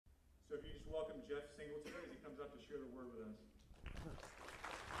Jeff Singleton as he comes up to share the word with us.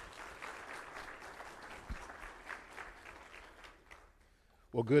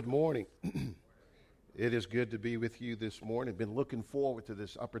 Well, good morning. It is good to be with you this morning. Been looking forward to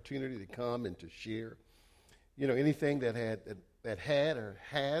this opportunity to come and to share. You know, anything that had or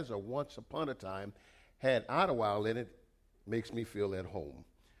has or once upon a time had Idlewild in it makes me feel at home.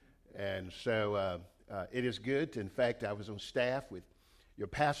 And so it is good. In fact, I was on staff with your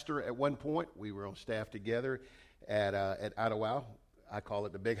pastor at one point. We were on staff together at Idlewild. I call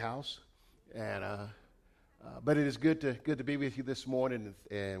it the big house. And but it is good to be with you this morning,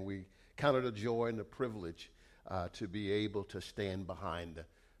 and we count it a joy and a privilege to be able to stand behind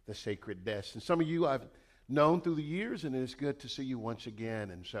the sacred desk. And some of you I've known through the years, and it's good to see you once again.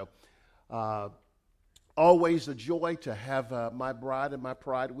 And so always a joy to have my bride and my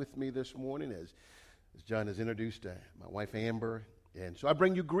pride with me this morning, as John has introduced my wife Amber. And so I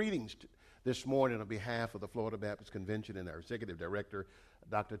bring you greetings this morning on behalf of the Florida Baptist Convention and our executive director,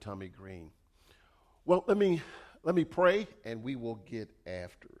 Dr. Tommy Green. Well, let me pray, and we will get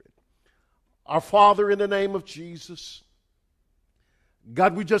after it. Our Father, in the name of Jesus,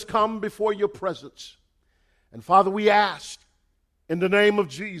 God, we just come before your presence. And Father, we ask in the name of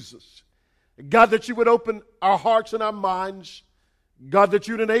Jesus, God, that you would open our hearts and our minds. God, that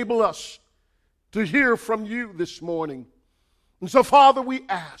you'd enable us to hear from you this morning. And so, Father, we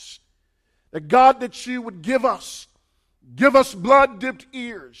ask that, God, that you would give us blood-dipped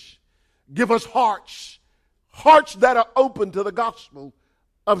ears. Give us hearts that are open to the gospel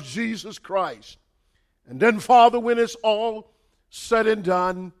of Jesus Christ. And then, Father, when it's all said and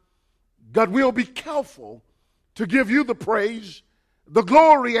done, God, we'll be careful to give you the praise, the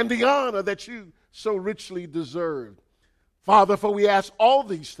glory, and the honor that you so richly deserve. Father, for we ask all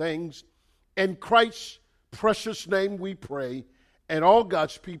these things in Christ's precious name we pray. And all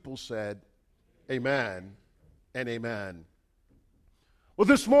God's people said, amen and amen. Well,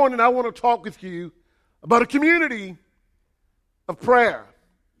 this morning I want to talk with you about a community of prayer.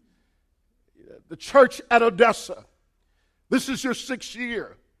 The church at Odessa. This is your 6th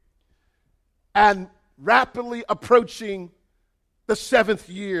year and rapidly approaching the 7th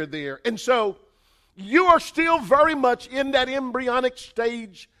year there. And so you are still very much in that embryonic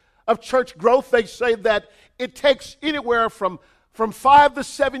stage of church growth. They say that it takes anywhere from 5 to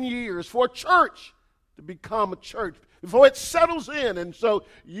 7 years for a church to become a church, before it settles in. And so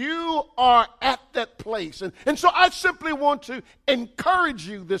you are at that place. And so I simply want to encourage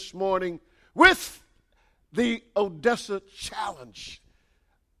you this morning with the Odessa Challenge,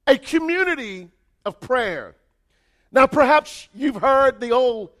 a community of prayer. Now, perhaps you've heard the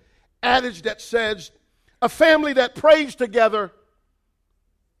old adage that says, a family that prays together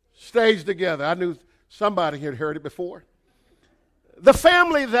stays together. I knew somebody had heard it before. The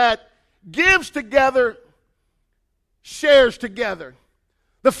family that gives together shares together.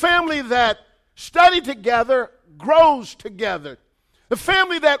 The family that study together grows together. The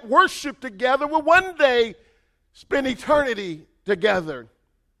family that worship together will one day spend eternity together.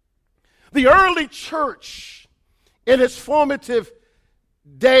 The early church, in its formative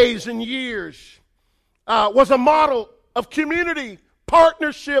days and years, was a model of community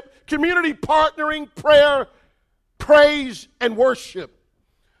partnership, community partnering, prayer, praise, and worship.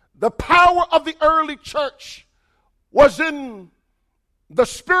 The power of the early church was in the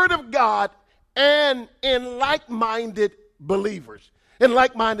Spirit of God and in like-minded believers.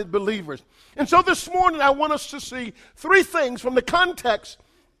 And so this morning I want us to see 3 things from the context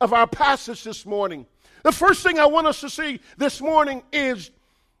of our passage this morning. The first thing I want us to see this morning is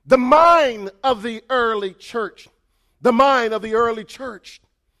the mind of the early church. The mind of the early church.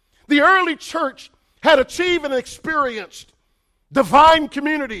 The early church had achieved and experienced divine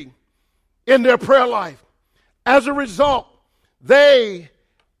community in their prayer life. As a result, they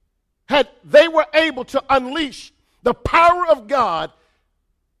were able to unleash the power of God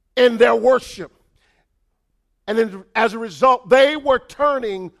in their worship. And as a result, they were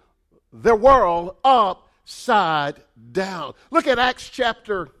turning the world upside down. Look at Acts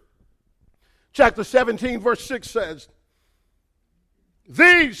chapter 17, verse 6 says,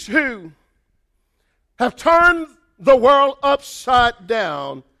 these who have turned the world upside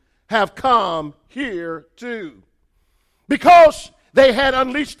down have come here too. Because they had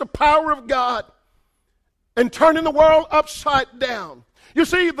unleashed the power of God and turning the world upside down. You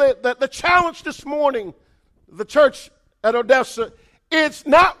see, the challenge this morning, the church at Odessa, It's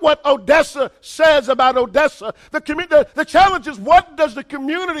not what Odessa says about Odessa. The challenge is, what does the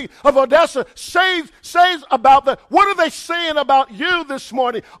community of Odessa says about that? What are they saying about you this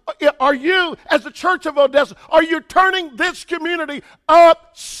morning? Are you, as the church of Odessa, are you turning this community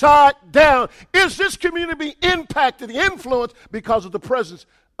upside down? Is this community being impacted, influenced because of the presence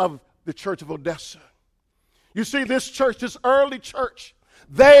of the church of Odessa? You see, this church, this early church,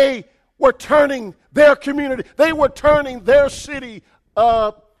 they were turning their community, they were turning their city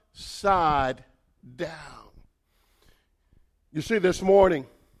upside down. You see, this morning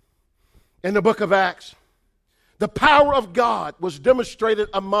in the book of Acts, the power of God was demonstrated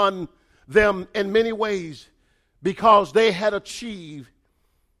among them in many ways because they had achieved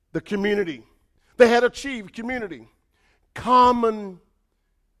the community. They had achieved community. Common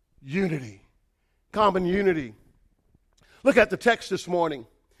unity. Common unity. Look at the text this morning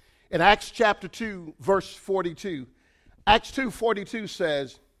in Acts chapter 2, verse 42. Acts 2:42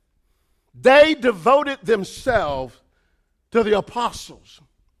 says, they devoted themselves to the apostles.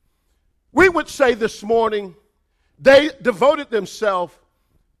 We would say this morning, they devoted themselves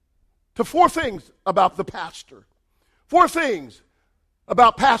to four things about the pastor. Four things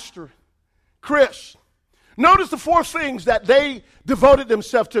about Pastor Chris. Notice the four things that they devoted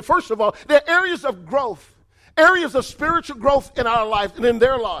themselves to. First of all, they're areas of growth, areas of spiritual growth in our lives and in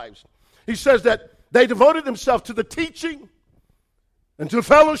their lives. He says that they devoted themselves to the teaching and to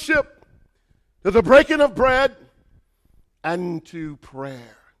fellowship, to the breaking of bread, and to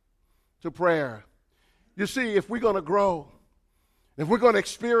prayer. To prayer. You see, if we're going to grow, if we're going to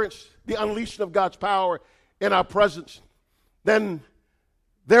experience the unleashing of God's power in our presence, then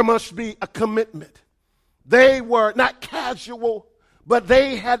there must be a commitment. They were not casual, but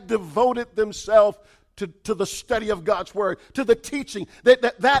they had devoted themselves to the study of God's word, to the teaching,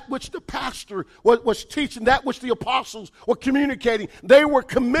 that which the pastor was teaching, that which the apostles were communicating. They were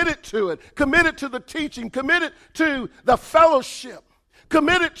committed to it, committed to the teaching, committed to the fellowship,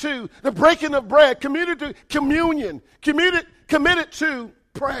 committed to the breaking of bread, committed to communion, committed to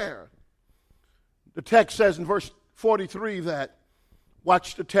prayer. The text says in verse 43 that,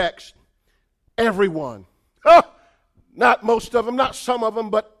 watch the text, everyone, not most of them, not some of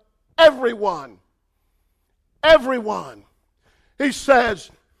them, but everyone, he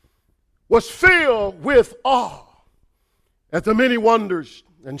says, was filled with awe at the many wonders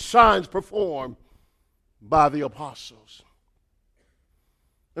and signs performed by the apostles.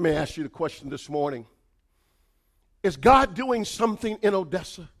 Let me ask you the question this morning. Is God doing something in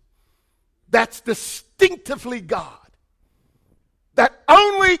Odessa that's distinctively God, that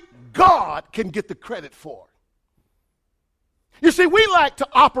only God can get the credit for? You see, we like to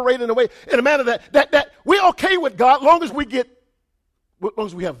operate in a manner that we're okay with God as long as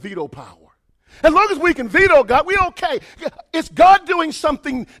we have veto power. As long as we can veto God, we're okay. Is God doing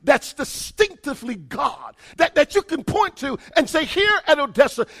something that's distinctively God, that you can point to and say, here at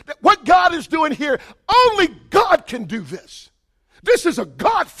Odessa, that what God is doing here, only God can do this. This is a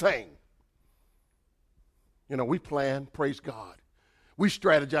God thing. You know, we plan, praise God. We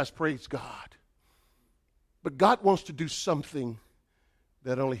strategize, praise God. But God wants to do something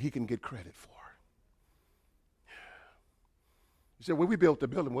that only He can get credit for. You say, well, we built the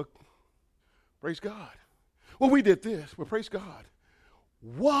building. Well, praise God. Well, we did this. Well, praise God.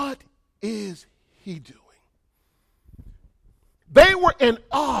 What is He doing? They were in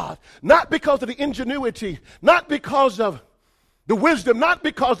awe, not because of the ingenuity, not because of the wisdom, not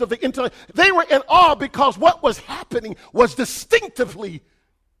because of the intellect. They were in awe because what was happening was distinctively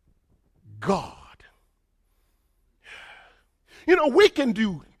God. You know, we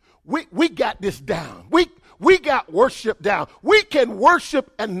got this down. We got worship down. We can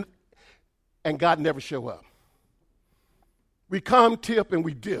worship and God never show up. We come, tip, and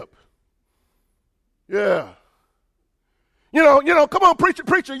we dip. Yeah. You know, come on,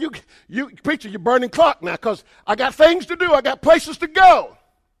 preacher, you're burning clock now because I got things to do. I got places to go.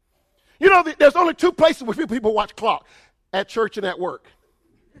 You know, there's only two places where people watch clock, at church and at work.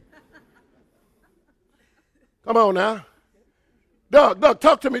 Come on now. Doug,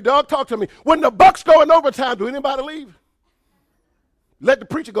 talk to me, Doug, talk to me. When the Bucks go in overtime, do anybody leave? Let the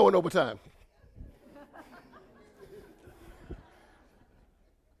preacher go in overtime.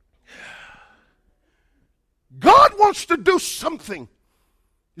 God wants to do something.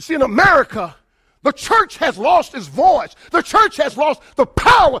 You see, in America, the church has lost its voice. The church has lost the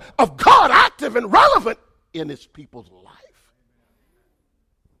power of God active and relevant in its people's life.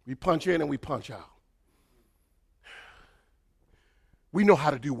 We punch in and we punch out. We know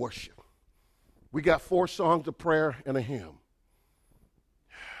how to do worship. We got 4 songs of prayer and a hymn.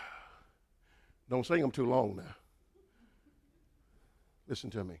 Don't sing them too long now. Listen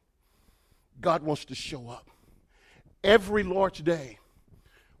to me. God wants to show up. Every Lord's Day,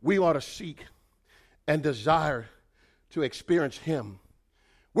 we ought to seek and desire to experience Him.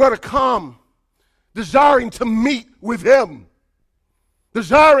 We ought to come desiring to meet with Him,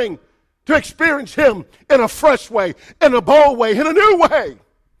 desiring to experience Him in a fresh way, in a bold way, in a new way.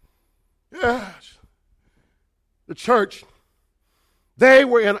 Yes. The church,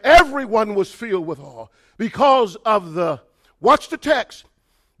 everyone was filled with awe because of watch the text,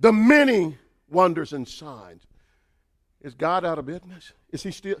 the many wonders and signs. Is God out of business?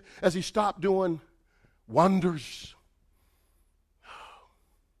 Has He stopped doing wonders?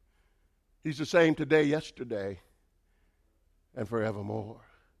 He's the same today, yesterday, and forevermore.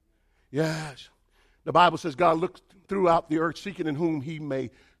 Yes. The Bible says God looked throughout the earth seeking in whom He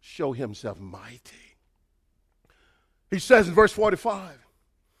may show Himself mighty. He says in verse 45,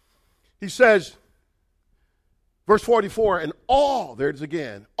 He says, verse 44, and all, there it is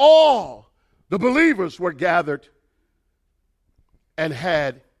again, all the believers were gathered and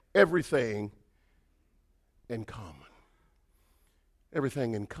had everything in common.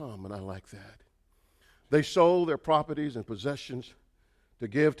 Everything in common, I like that. They sold their properties and possessions to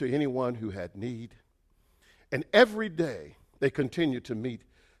give to anyone who had need. And every day they continued to meet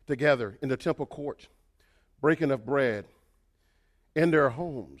together in the temple courts, breaking of bread in their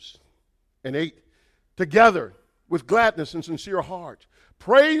homes, and ate together with gladness and sincere heart,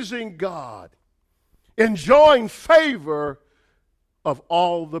 praising God, enjoying favor of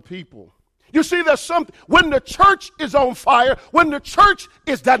all the people. You see, there's something, when the church is on fire, when the church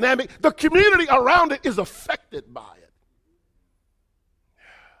is dynamic, the community around it is affected by it.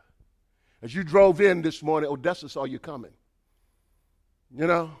 As you drove in this morning, Odessa saw you coming. You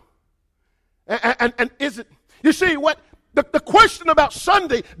know? And is it, you see what, the question about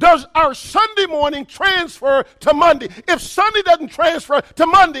Sunday, does our Sunday morning transfer to Monday? If Sunday doesn't transfer to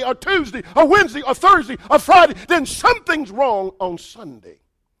Monday or Tuesday or Wednesday or Thursday or Friday, then something's wrong on Sunday.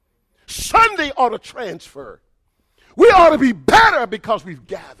 Sunday ought to transfer. We ought to be better because we've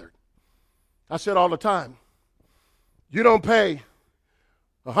gathered. I said all the time, you don't pay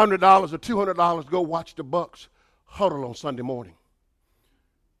 $100 or $200 to go watch the Bucks huddle on Sunday morning.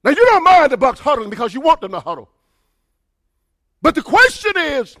 Now, you don't mind the Bucks huddling because you want them to huddle. But the question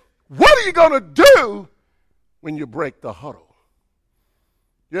is, what are you going to do when you break the huddle?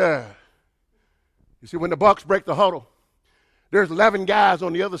 Yeah. You see, when the Bucks break the huddle, there's 11 guys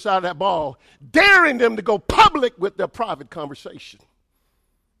on the other side of that ball daring them to go public with their private conversation.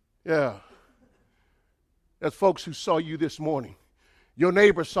 Yeah. There's folks who saw you this morning. Your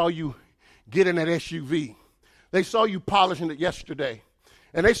neighbor saw you get in that SUV. They saw you polishing it yesterday.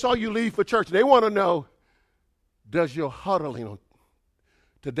 And they saw you leave for church. They want to know, does your huddling on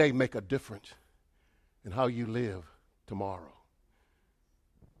today make a difference in how you live tomorrow?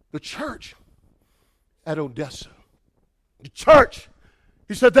 The church at Odessa, the church,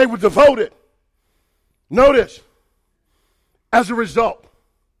 he said they were devoted. Notice, as a result,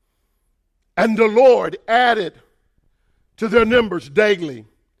 and the Lord added to their numbers daily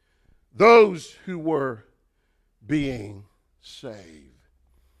those who were being saved.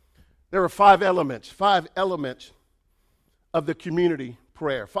 There are five elements of the community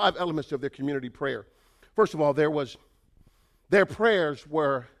prayer. 5 elements of their community prayer. First of all, their prayers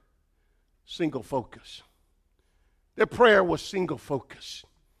were single focus. Their prayer was single focus.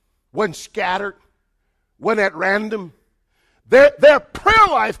 Wasn't scattered, wasn't at random. Their prayer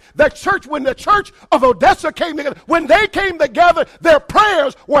life, when the church of Odessa came together, when they came together, their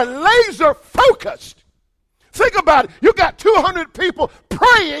prayers were laser focused. Think about it. You got 200 people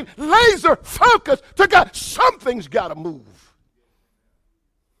praying, laser focused to God. Something's got to move.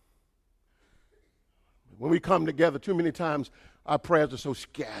 When we come together, too many times our prayers are so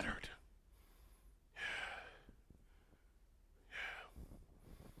scattered.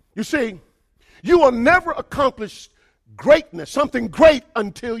 You see, you will never accomplish greatness, something great,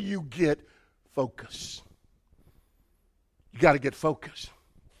 until you get focused. You got to get focused.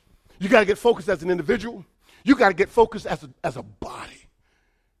 You got to get focused as an individual. You got to get focused as a body.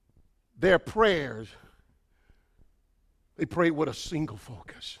 Their prayers, they prayed with a single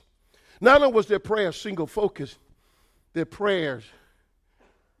focus. Not only was their prayer single focus, he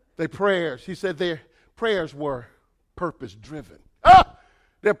said their prayers were purpose driven.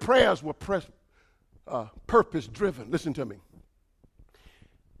 Their prayers were purpose driven. Listen to me.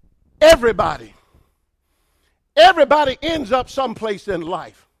 Everybody ends up someplace in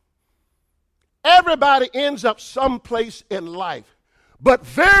life. Everybody ends up someplace in life. But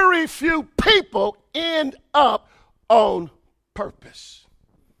very few people end up on purpose.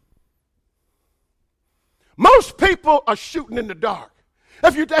 Most people are shooting in the dark.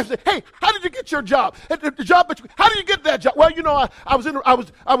 If you say, hey, how did you get your job? The job, how did you get that job? Well, you know, I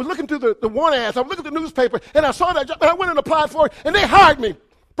was looking through the one ads. I was looking at the newspaper, and I saw that job, and I went and applied for it, and they hired me.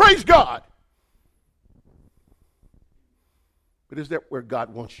 Praise God. But is that where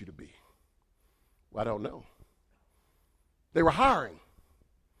God wants you to be? Well, I don't know. They were hiring.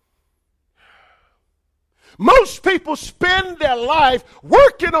 Most people spend their life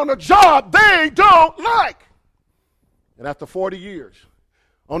working on a job they don't like. And after 40 years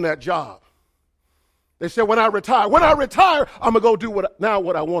on that job, they said, when I retire, I'm going to go do what I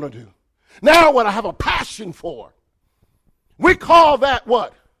want to do. Now what I have a passion for. We call that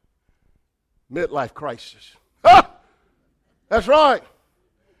what? Midlife crisis. That's right.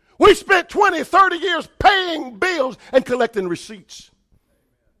 We spent 20, 30 years paying bills and collecting receipts.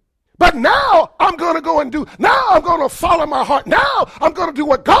 But now I'm going to go and now I'm going to follow my heart. Now I'm going to do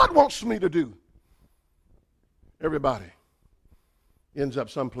what God wants me to do. Everybody ends up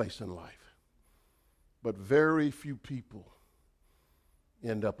someplace in life. But very few people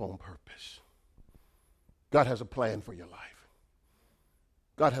end up on purpose. God has a plan for your life.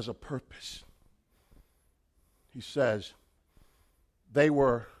 God has a purpose. He says they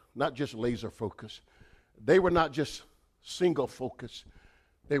were not just laser focused. They were not just single focused.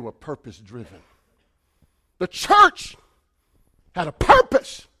 They were purpose driven. The church had a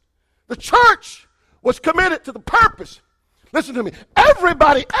purpose. The church was committed to the purpose. Listen to me. All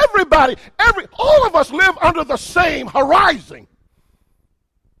of us live under the same horizon.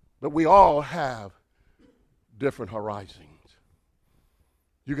 But we all have different horizons.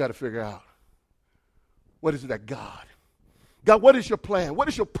 You got to figure out, what is it that God, what is your plan? What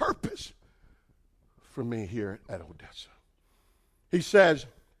is your purpose for me here at Odessa? He says,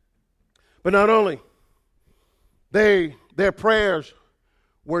 but not only, their prayers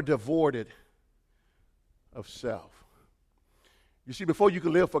were devoid of self. You see, before you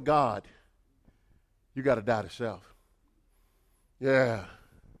can live for God, you got to die to self. Yeah.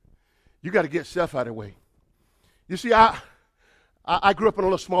 You got to get self out of the way. You see, I grew up in a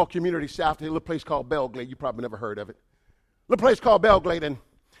little small community south of a little place called Belglade. You probably never heard of it. A little place called Belglade, and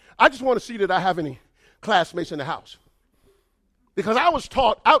I just want to see that I have any classmates in the house. Because I was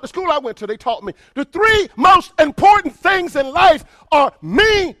taught, out the school I went to, they taught me the three most important things in life are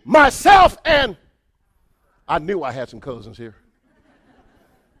me, myself, and I knew I had some cousins here.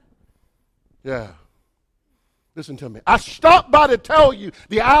 Yeah. Listen to me. I stopped by to tell you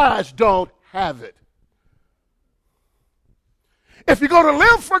the eyes don't have it. If you're going to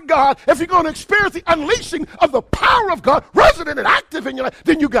live for God, if you're going to experience the unleashing of the power of God resident and active in your life,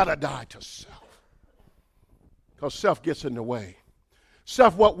 then you got to die to self. Because self gets in the way.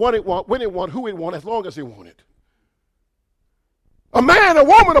 Self what it want, when it want, who it want, as long as it want it. A man, a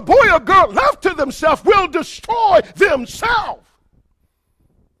woman, a boy, a girl left to themselves will destroy themselves.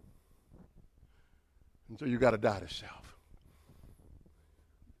 And so you got to die to self.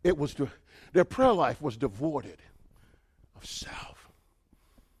 Their prayer life was devoid of self.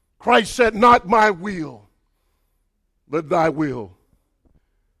 Christ said, not my will, but thy will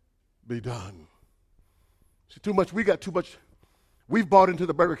be done. See, we've bought into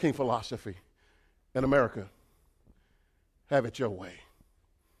the Burger King philosophy in America. Have it your way.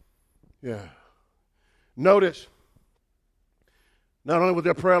 Yeah. Notice, not only was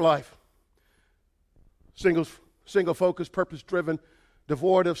their prayer life single focus, purpose driven,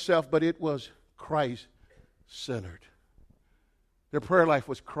 devoid of self, but it was Christ centered. Their prayer life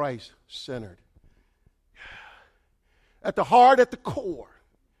was Christ centered. At the heart, at the core,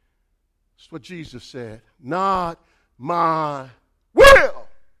 that's what Jesus said. Not my will.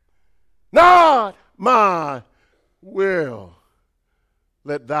 Not my will.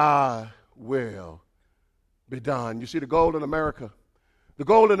 Let thy will be done. You see, the goal in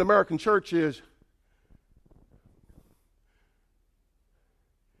the American church is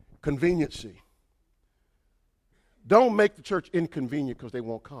conveniency. Don't make the church inconvenient because they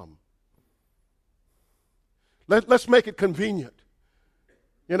won't come. Let's make it convenient.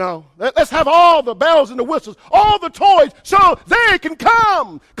 You know, let's have all the bells and the whistles, all the toys, so they can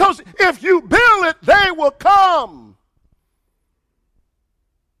come. Because if you build it, they will come.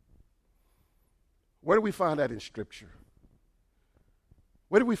 Where do we find that in Scripture?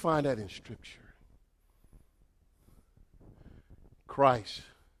 Where do we find that in Scripture? Christ.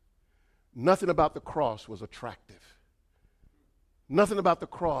 Nothing about the cross was attractive. Nothing about the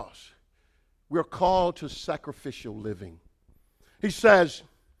cross. We're called to sacrificial living. He says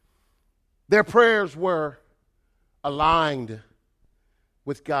their prayers were aligned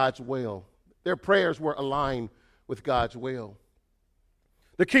with God's will. Their prayers were aligned with God's will.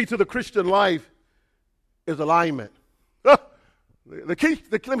 The key to the Christian life is alignment. Let me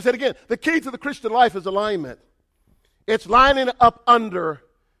say it again. The key to the Christian life is alignment. It's lining up under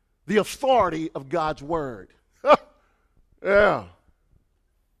the authority of God's word. Yeah.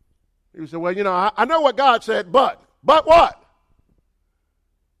 You say, well, I know what God said, but what?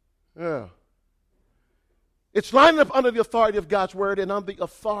 Yeah. It's lining up under the authority of God's word and on the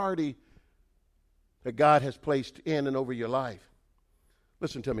authority that God has placed in and over your life.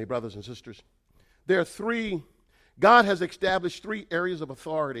 Listen to me, brothers and sisters. God has established 3 areas of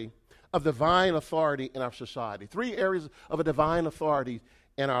authority, of divine authority in our society. 3 areas of a divine authority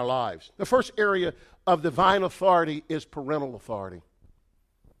in our lives. The first area of divine authority is parental authority.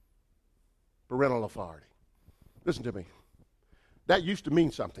 Parental authority. Listen to me. That used to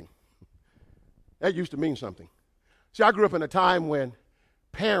mean something. That used to mean something. See, I grew up in a time when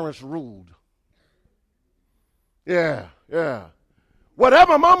parents ruled. Yeah.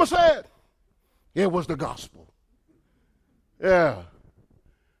 Whatever mama said, it was the gospel. Yeah.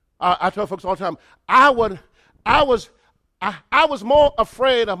 I tell folks all the time, I was more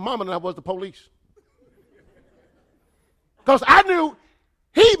afraid of mama than I was the police. Because I knew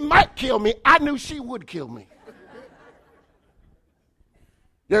he might kill me. I knew she would kill me.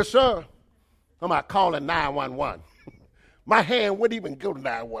 Yes, sir. I'm not calling 911. My hand wouldn't even go to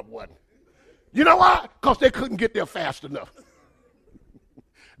 911. You know why? Because they couldn't get there fast enough.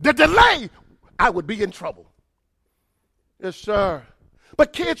 The delay, I would be in trouble. Yes, sir.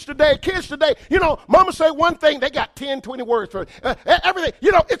 But kids today, mama say one thing, they got 10, 20 words for it. Everything.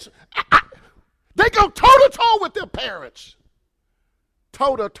 They go toe-to-toe with their parents.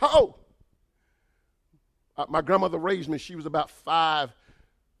 Toe-to-toe. My grandmother raised me. She was about 5'5".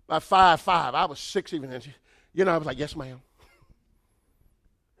 I was 6 even. And I was like, yes, ma'am.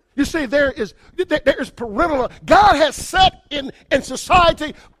 You see, there is parental. God has set in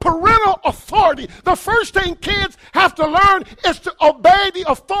society parental authority. The first thing kids have to learn is to obey the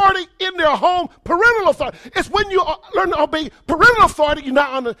authority in their home, parental authority. It's when you learn to obey parental authority, you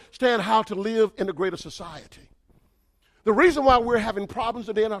now understand how to live in a greater society. The reason why we're having problems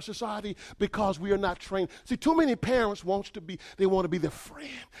today in our society, because we are not trained. See, too many parents want to be their friend.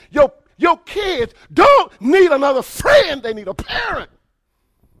 Your kids don't need another friend, they need a parent.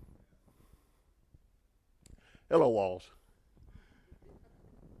 Hello, Walls.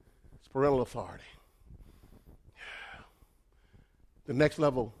 It's parental authority. The next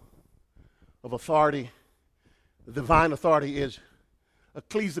level of authority, the divine authority, is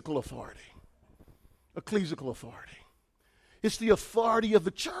ecclesiastical authority. Ecclesiastical authority. It's the authority of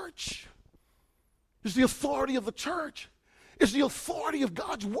the church. It's the authority of the church. It's the authority of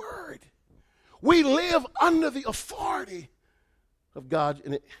God's word. We live under the authority of God's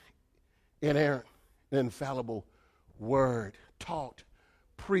inerrant and infallible word, taught,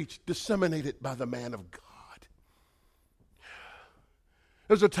 preached, disseminated by the man of God.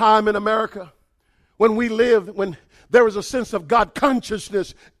 There's a time in America when there was a sense of God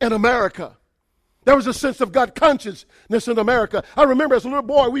consciousness in America. There was a sense of God consciousness in America. I remember as a little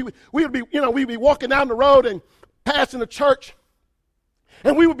boy, we'd be walking down the road and passing a church,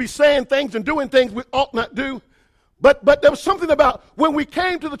 and we would be saying things and doing things we ought not do. But there was something about when we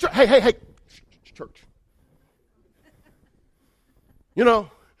came to the church. Hey, church.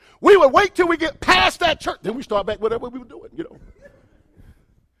 We would wait till we get past that church, then we start back whatever we were doing.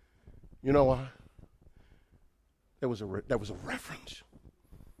 You know why? There was a reverence.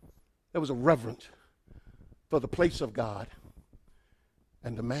 There was a reverence for the place of God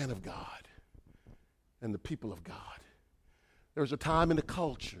and the man of God and the people of God. There was a time in the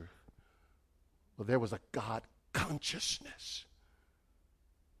culture where there was a God consciousness,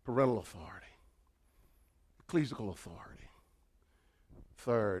 parental authority, ecclesiastical authority.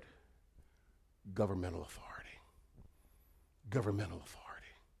 Third, governmental authority. Governmental authority.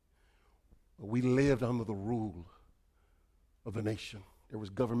 We lived under the rule of the nation. There was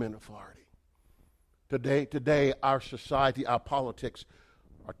government authority. Today, our society, our politics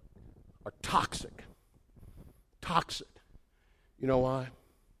are toxic. Toxic. You know why?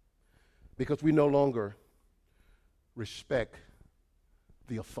 Because we no longer respect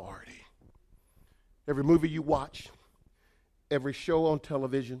the authority. Every movie you watch, every show on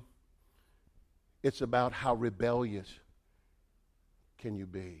television, it's about how rebellious can you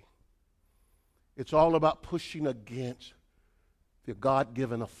be. It's all about pushing against the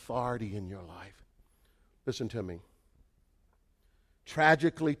God-given authority in your life. Listen to me.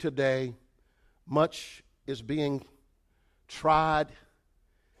 Tragically today, much is being tried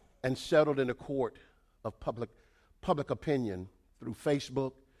and settled in a court of public opinion through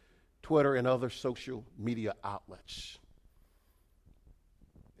Facebook, Twitter, and other social media outlets.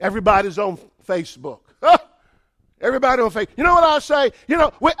 Everybody's on Facebook. Everybody on Facebook. You know what I'll say?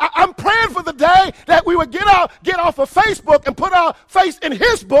 I'm praying for the day that we would get off of Facebook and put our face in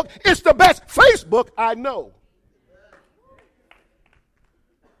his book. It's the best Facebook I know.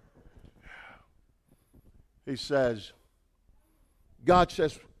 He says, God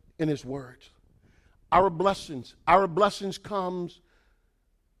says in his words, our blessings comes,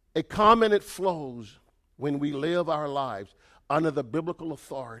 it comes and it flows when we live our lives under the biblical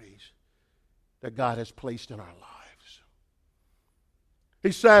authorities that God has placed in our lives.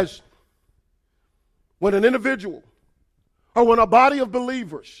 He says, when an individual or when a body of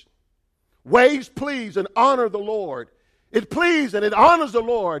believers ways please and honor the Lord, it pleases and it honors the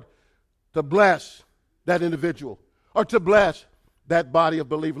Lord to bless that individual or to bless that body of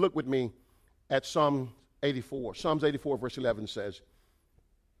believers. Look with me at Psalm 84. Psalms 84 verse 11 says,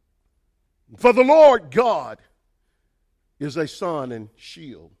 for the Lord God is a sun and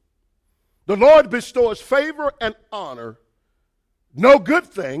shield. The Lord bestows favor and honor. No good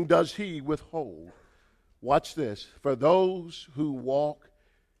thing does he withhold. Watch this. For those who walk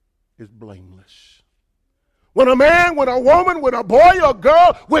is blameless. When a man, when a woman, when a boy or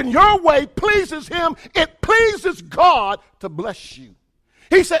girl, when your way pleases him, it pleases God to bless you.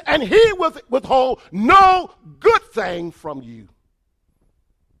 He said, and he withhold no good thing from you.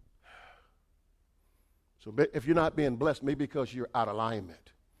 So if you're not being blessed, maybe because you're out of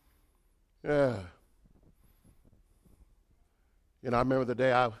alignment. Yeah. I remember the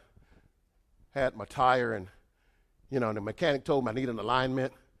day I had my tire and, the mechanic told me I needed an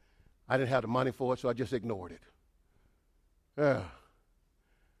alignment. I didn't have the money for it, so I just ignored it. Yeah.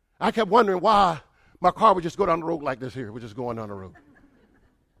 I kept wondering why my car would just go down the road like this here. It was just going down the road.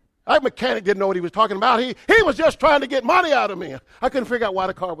 That mechanic didn't know what he was talking about. He was just trying to get money out of me. I couldn't figure out why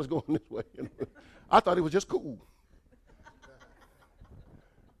the car was going this way. I thought it was just cool.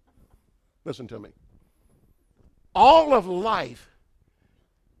 Listen to me. All of life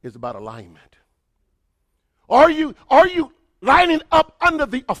is about alignment. Are you lining up under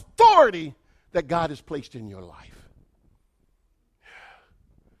the authority that God has placed in your life?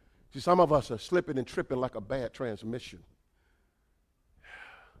 See, some of us are slipping and tripping like a bad transmission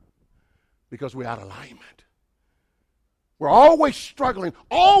because we're out of alignment. We're always struggling.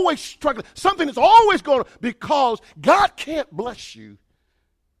 Something is always going on because God can't bless you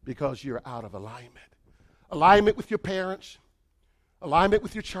because you're out of alignment. Alignment with your parents, alignment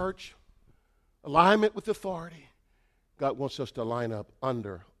with your church, alignment with authority. God wants us to line up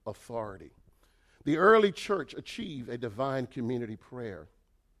under authority. The early church achieved a divine community prayer.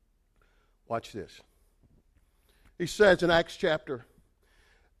 Watch this. He says in Acts chapter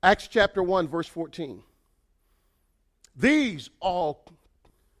 1, verse 14, these all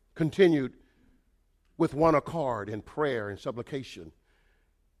continued with one accord in prayer and supplication,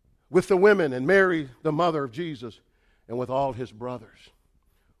 with the women and Mary, the mother of Jesus, and with all his brothers.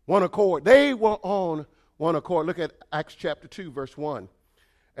 One accord. They were on one accord. Look at Acts chapter 2, verse 1.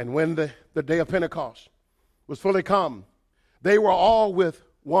 And when the day of Pentecost was fully come, they were all with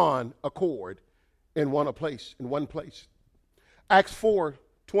one accord in one place. Acts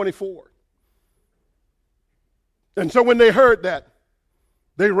 4:24. And so when they heard that,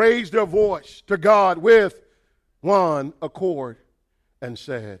 they raised their voice to God with one accord and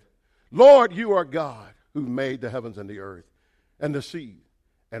said, Lord, you are God who made the heavens and the earth and the sea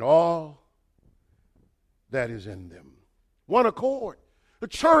and all that is in them. One accord. The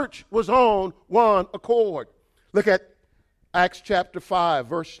church was on one accord. Look at Acts chapter 5,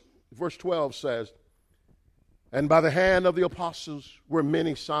 verse 12 says, and by the hand of the apostles were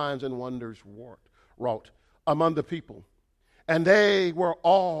many signs and wonders wrought among the people, and they were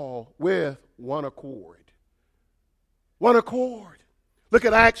all with one accord. One accord. Look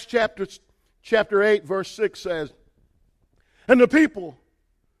at Acts chapter 8, verse 6 says, and the people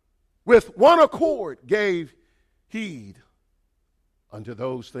with one accord gave heed unto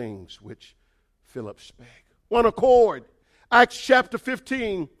those things which Philip spake. One accord. Acts chapter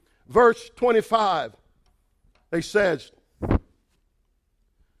 15, verse 25. They says,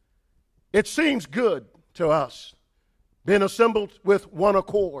 it seems good to us, being assembled with one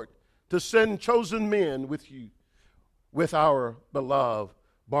accord, to send chosen men with you, with our beloved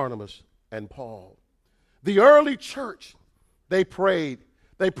Barnabas and Paul. The early church, they prayed.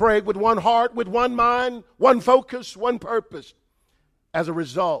 They prayed with one heart, with one mind, one focus, one purpose. As a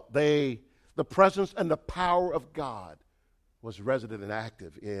result, the presence and the power of God was resident and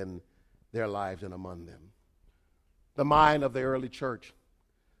active in their lives and among them. The mind of the early church.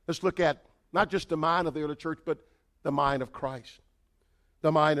 Let's look at not just the mind of the early church, but the mind of Christ.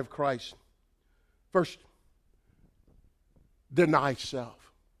 The mind of Christ. First, deny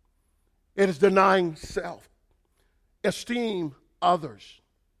self. It is denying self. esteem others.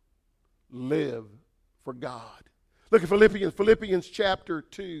 Live for God. Look at Philippians. Philippians chapter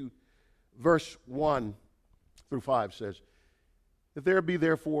 2, verse 1 through 5 says, if there be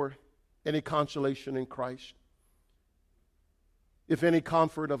therefore any consolation in Christ, if any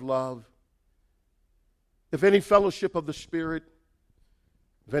comfort of love, if any fellowship of the Spirit,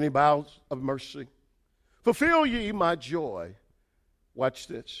 if any bowels of mercy, fulfill ye my joy. Watch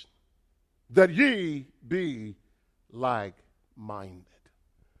this. That ye be like-minded.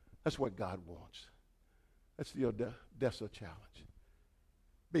 That's what God wants. That's the Odessa challenge.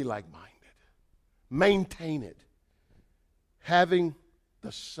 Be like-minded. Maintain it. Having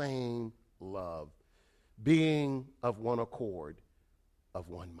the same love. Being of one accord, of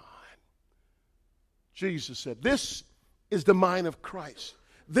one mind. Jesus said, this is the mind of Christ.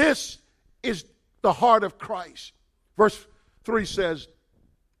 This is the heart of Christ. Verse 3 says,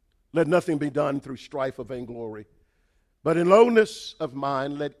 let nothing be done through strife or vainglory, but in lowliness of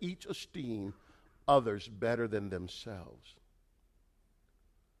mind let each esteem others better than themselves.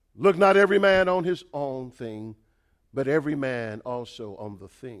 Look not every man on his own thing, but every man also on the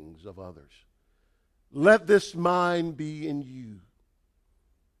things of others. Let this mind be in you,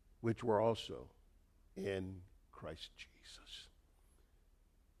 which were also in Christ Jesus.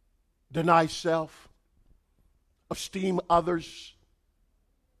 Deny self, esteem others,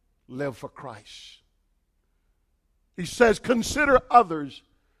 live for Christ. He says, consider others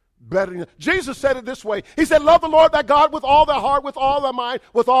better than you. Jesus said it this way. He said, love the Lord thy God with all their heart, with all their mind,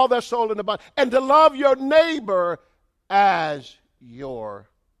 with all their soul and their body, and to love your neighbor as yourself.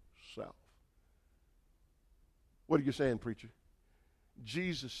 What are you saying, preacher?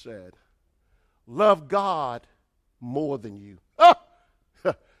 Jesus said, love God more than you.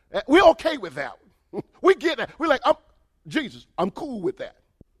 We're okay with that. We get that. We're like, Jesus, I'm cool with that.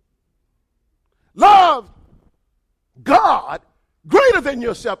 Love God greater than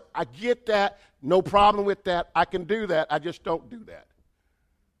yourself. I get that. No problem with that. I can do that. I just don't do that.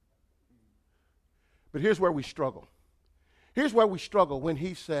 But here's where we struggle. Here's where we struggle when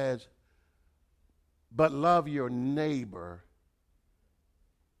he says, but love your neighbor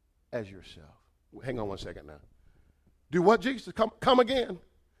as yourself. Hang on one second now. Do what, Jesus? Come again.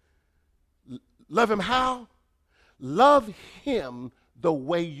 Love him how? Love him the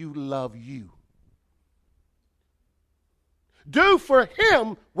way you love you. Do for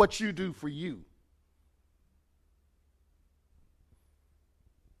him what you do for you.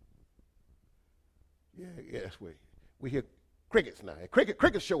 Yes, we hear crickets now.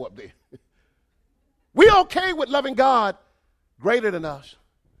 Crickets show up there. We okay with loving God greater than us,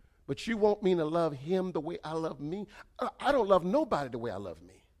 but you want me to love him the way I love me? I don't love nobody the way I love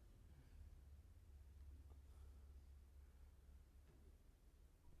me.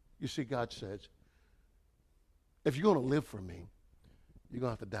 You see, God says, if you're going to live for me, you're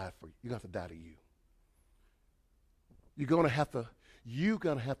going to have to die for you. You're going to have to die to you. You're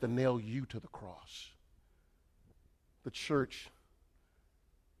going to have to nail you to the cross. The church,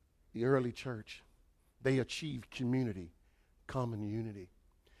 the early church, they achieved community, common unity.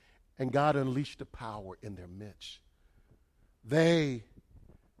 And God unleashed the power in their midst. They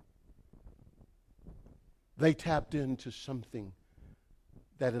tapped into something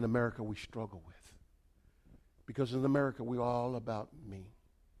that in America we struggle with. Because in America, we're all about me.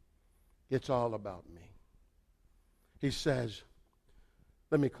 It's all about me. He says,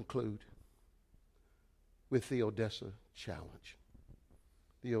 let me conclude with the Odessa challenge.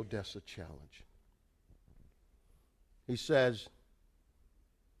 The Odessa challenge. He says,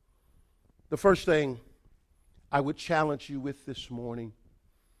 the first thing I would challenge you with this morning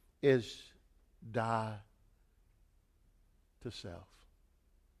is die to self.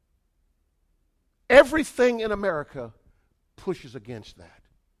 Everything in America pushes against that.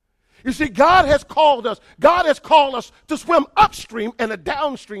 You see, God has called us to swim upstream in a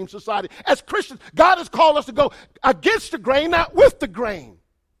downstream society. As Christians, God has called us to go against the grain, not with the grain.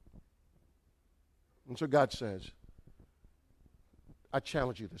 And so God says, I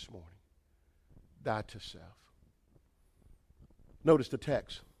challenge you this morning, die to self. Notice the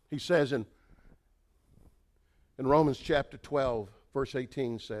text. He says in Romans chapter 12, verse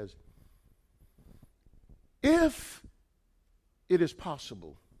 18 says, if it is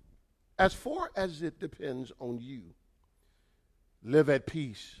possible, as far as it depends on you, live at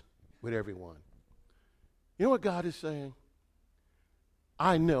peace with everyone. You know what God is saying?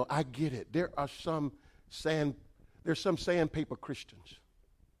 I know, I get it. There's some sandpaper Christians.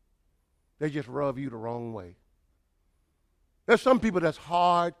 They just rub you the wrong way. There's some people that's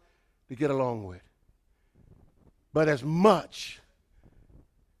hard to get along with. But as much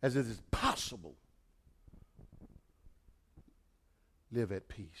as it is possible, live at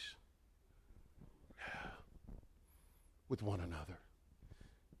peace with one another.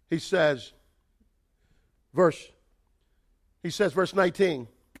 He says, verse 19,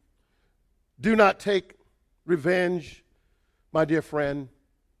 do not take revenge, my dear friend,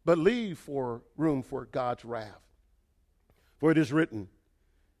 but leave for room for God's wrath. For it is written,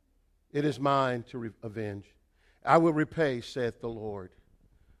 it is mine to avenge. I will repay, saith the Lord.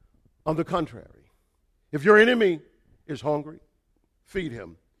 On the contrary, if your enemy is hungry, feed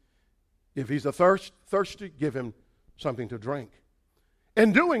him. If he's thirsty, give him something to drink.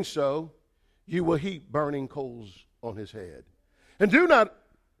 In doing so, you will heap burning coals on his head. And do not,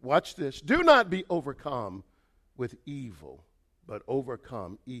 watch this, do not be overcome with evil, but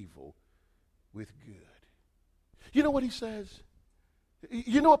overcome evil with good. You know what he says?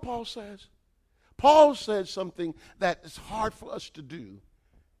 You know what Paul says? Paul says something that is hard for us to do,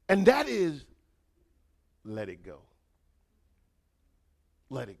 and that is let it go.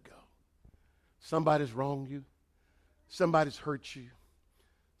 Let it go. Somebody's wronged you. Somebody's hurt you.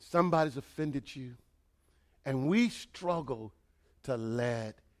 Somebody's offended you. And we struggle to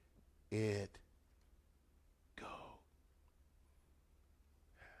let it go.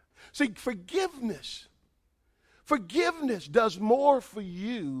 See, forgiveness does more for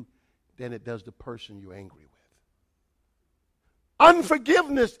you than it does the person you're angry with.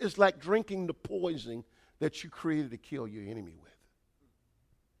 Unforgiveness is like drinking the poison that you created to kill your enemy with.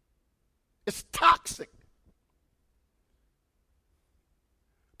 It's toxic.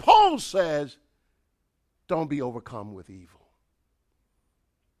 Paul says, don't be overcome with evil.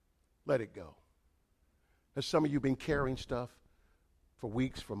 Let it go. There's some of you been carrying stuff for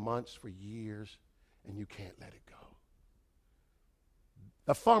weeks, for months, for years, and you can't let it go.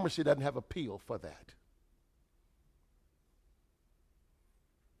 The pharmacy doesn't have a pill for that.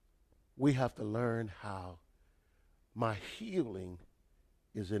 We have to learn how my healing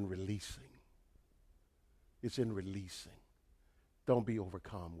is in releasing. It's in releasing. Don't be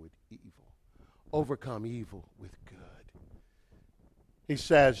overcome with evil. Overcome evil with good. He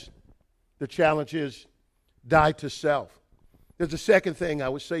says the challenge is die to self. There's a second thing I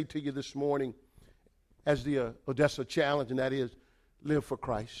would say to you this morning as the Odessa challenge, and that is live for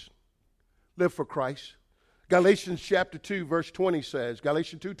Christ. Live for Christ. Galatians chapter 2 verse 20 says,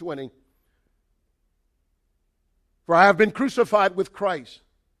 Galatians 2:20, for I have been crucified with Christ,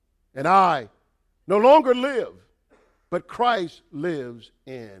 and I no longer live, but Christ lives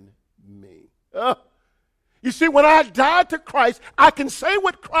in me. You see, when I die to Christ, I can say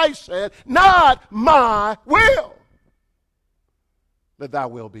what Christ said, not my will. Let thy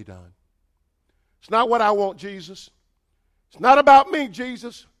will be done. It's not what I want, Jesus. It's not about me,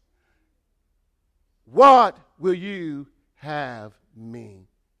 Jesus. What will you have me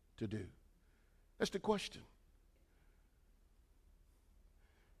to do? That's the question.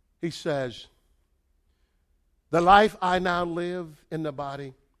 He says, the life I now live in the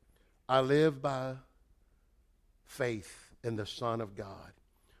body, I live by faith in the Son of God,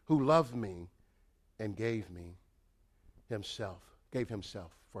 who loved me and gave himself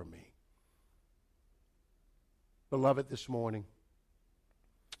for me. Beloved, this morning,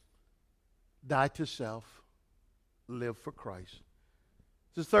 die to self, live for Christ.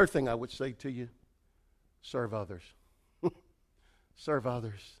 The third thing I would say to you, serve others. Serve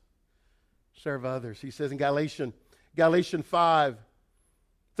others. Serve others. He says in Galatians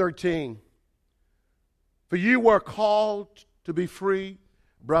 5:13, for you were called to be free,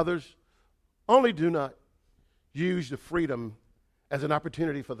 brothers. Only do not use the freedom as an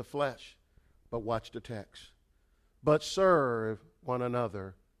opportunity for the flesh, but watch the text. But serve one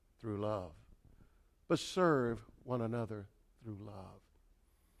another through love. But serve one another through love.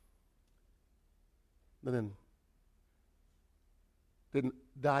 And then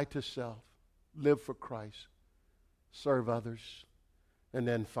die to self, live for Christ, serve others, and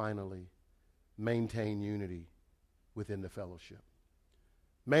then finally, maintain unity within the fellowship.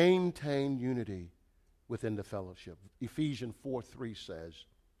 Maintain unity within the fellowship. Ephesians 4:3 says,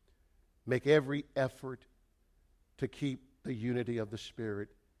 make every effort to keep the unity of the Spirit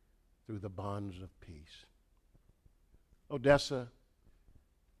through the bonds of peace. Odessa,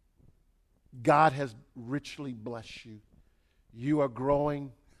 God has richly blessed you. You are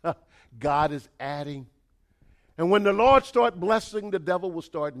growing. God is adding. And when the Lord starts blessing, the devil will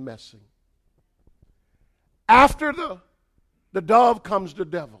start messing. After the dove comes the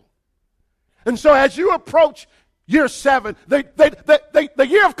devil. And so as you approach year 7, the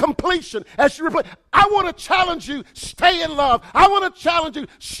year of completion, as you replace, I want to challenge you, stay in love. I want to challenge you,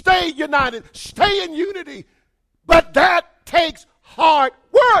 stay united, stay in unity. But that takes hard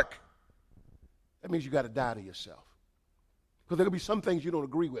work. That means you got to die to yourself. Because there'll be some things you don't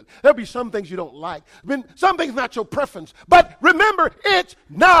agree with. There'll be some things you don't like. Some things not your preference. But remember, it's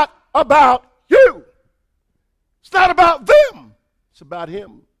not about you. It's not about them. It's about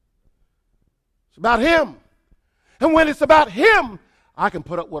him. It's about him. And when it's about him, I can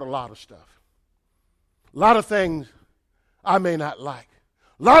put up with a lot of stuff. A lot of things I may not like.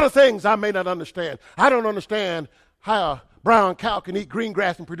 A lot of things I may not understand. I don't understand how a brown cow can eat green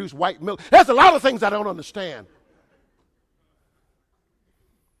grass and produce white milk. There's a lot of things I don't understand.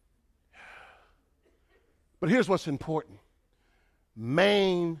 But here's what's important.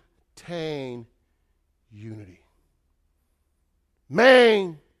 Maintain unity.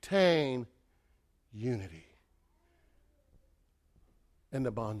 Maintain unity in the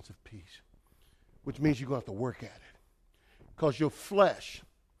bonds of peace, which means you're going to have to work at it. Because your flesh,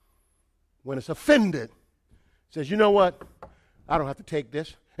 when it's offended, says, you know what? I don't have to take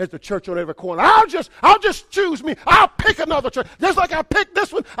this. There's the church on every corner. I'll just choose me. I'll pick another church. Just like I picked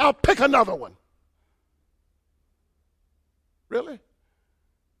this one, I'll pick another one. Really?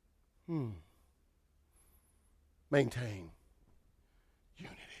 Maintain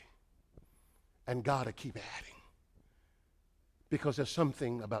unity. And God will keep adding. Because there's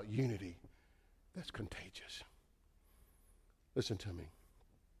something about unity that's contagious. Listen to me.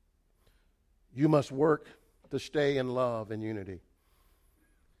 You must work to stay in love and unity.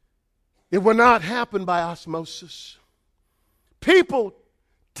 It will not happen by osmosis. People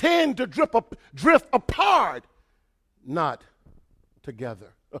tend to drift apart, not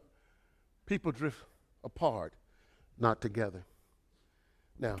together. People drift apart, not together.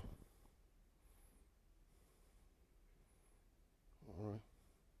 Now, all right.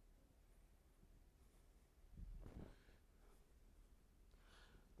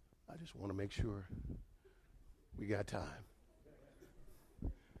 I just want to make sure we got time.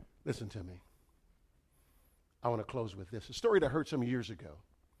 Listen to me. I want to close with this. A story that I heard some years ago.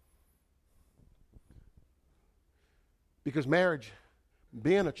 Because marriage,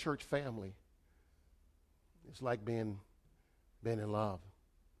 being a church family, it's like being in love.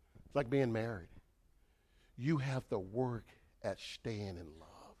 It's like being married. You have to work at staying in love.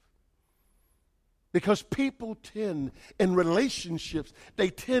 Because people tend, in relationships, they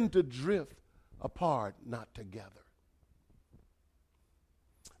tend to drift apart, not together.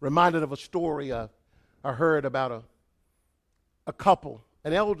 Reminded of a story I heard about a couple,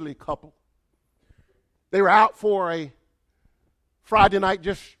 an elderly couple. They were out for a Friday night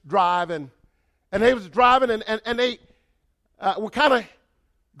just driving, and they was driving, and they were kind of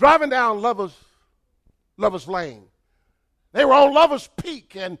driving down Lovers Lane. They were on Lovers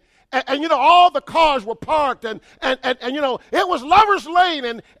Peak, and you know, all the cars were parked, and you know, it was Lovers Lane,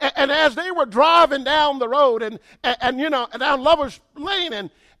 and as they were driving down the road, and you know, down Lovers Lane, and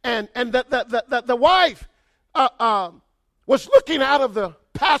the wife was looking out of the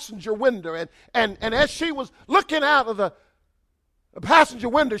passenger window, and as she was looking out of the passenger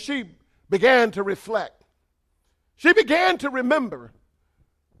window, she began to reflect. She began to remember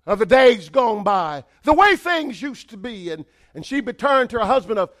of the days gone by, the way things used to be, and she returned to her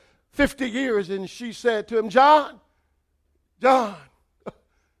husband of 50 years, and she said to him, John,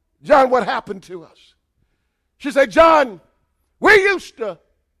 what happened to us? She said, John, we used to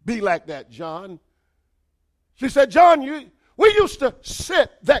be like that, John. She said, John, we used to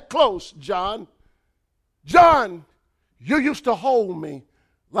sit that close, John. John, you used to hold me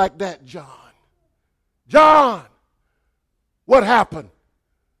like that, John. John, what happened?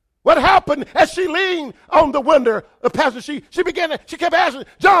 What happened? As she leaned on the window, the pastor, she kept asking,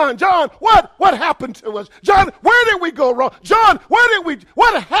 John, what happened to us? John, where did we go wrong? John,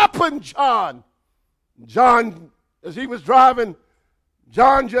 what happened, John? John, as he was driving,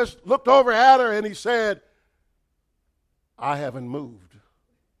 John just looked over at her and he said, I haven't moved.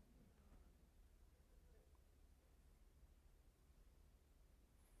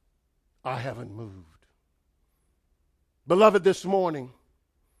 I haven't moved. Beloved, this morning,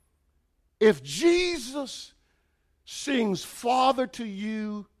 if Jesus sings farther to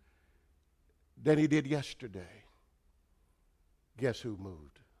you than he did yesterday, guess who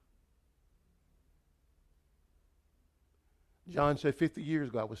moved? John said 50 years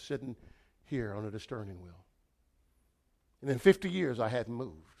ago I was sitting here under the steering wheel. And in 50 years I hadn't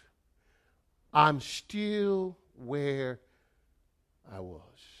moved. I'm still where I was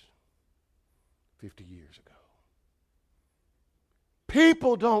 50 years ago.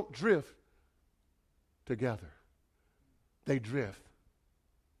 People don't drift together. They drift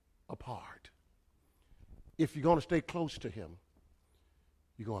apart. If you're going to stay close to him,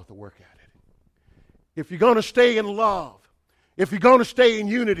 you're going to have to work at it. If you're going to stay in love, if you're going to stay in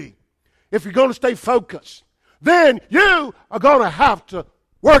unity, if you're going to stay focused, then you are going to have to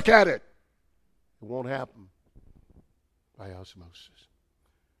work at it. It won't happen by osmosis.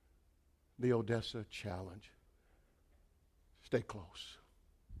 The Odessa challenge. Stay close.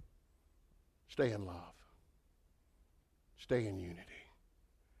 Stay in love. Stay in unity.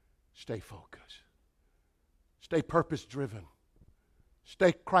 Stay focused. Stay purpose-driven.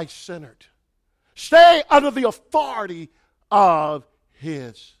 Stay Christ-centered. Stay under the authority of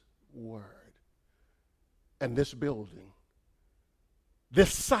His Word. And this building,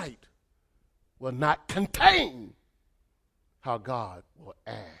 this site, will not contain how God will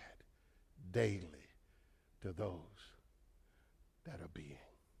add daily to those that are being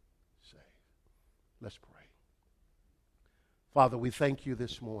saved. Let's pray. Father, we thank you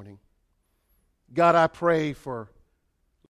this morning. God, I pray for